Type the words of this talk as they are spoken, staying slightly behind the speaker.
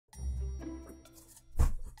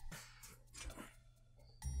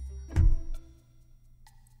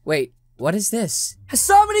Wait, what is this? Has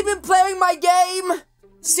somebody been playing my game?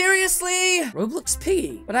 Seriously? Roblox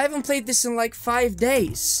Piggy. But I haven't played this in like 5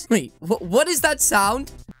 days. Wait, what is that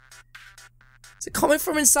sound? Is it coming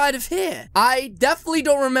from inside of here? I definitely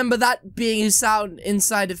don't remember that being a sound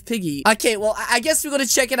inside of Piggy. Okay, well, I guess we're gonna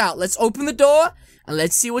check it out. Let's open the door and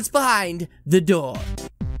let's see what's behind the door.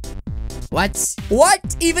 What?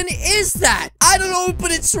 What even is that? I don't know,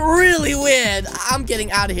 but it's really weird. I'm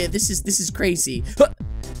getting out of here. This is crazy.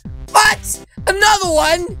 What? Another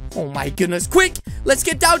one? Oh my goodness. Quick, let's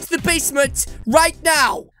get down to the basement right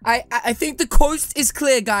now. I think the coast is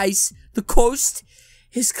clear, guys. The coast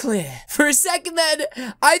is clear. For a second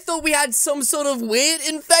then, I thought we had some sort of weird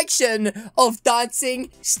infection of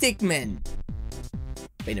dancing stickmen.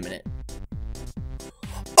 Wait a minute.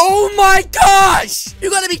 Oh my gosh! You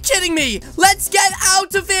gotta be kidding me! Let's get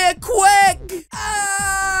out of here quick!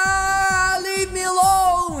 Leave me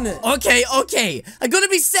alone! Okay. I'm gonna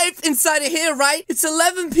be safe inside of here, right? It's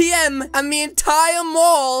 11 p.m. and the entire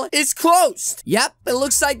mall is closed. Yep, it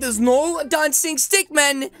looks like there's no dancing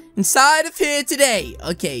stickmen inside of here today.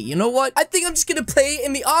 Okay, you know what? I think I'm just gonna play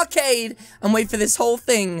in the arcade and wait for this whole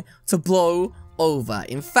thing to blow over.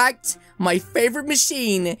 In fact, my favorite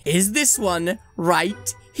machine is this one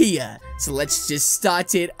right here. So let's just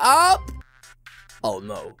start it up. Oh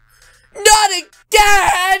no. Not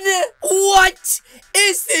again! What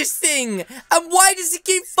is this thing? And why does it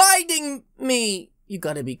keep finding me? You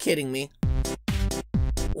gotta be kidding me.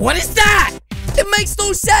 What is that? It makes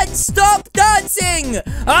no sense. Stop dancing.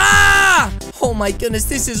 Ah! Oh my goodness,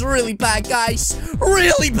 this is really bad, guys.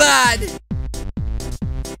 Really bad.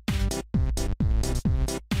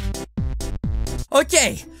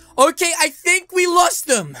 Okay, I think we lost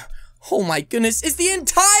them. Oh my goodness, is the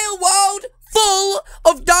entire world full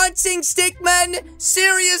of dancing stickmen?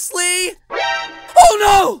 Seriously? Oh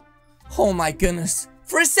no! Oh my goodness.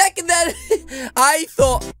 For a second then, I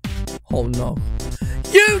thought, oh no.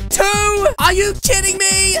 You too? Are you kidding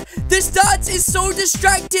me? This dance is so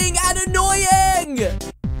distracting and annoying.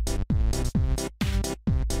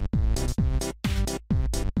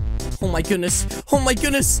 Oh my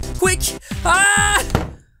goodness, quick!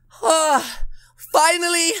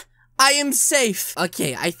 Finally, I am safe.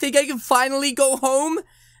 Okay, I think I can finally go home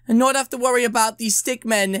and not have to worry about these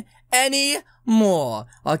stickmen anymore.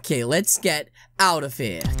 Okay, let's get out of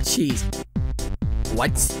here. Jeez.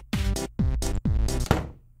 What?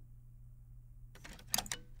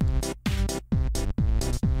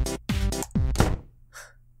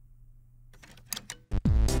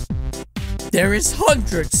 There is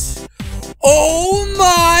hundreds. Oh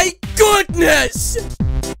my goodness!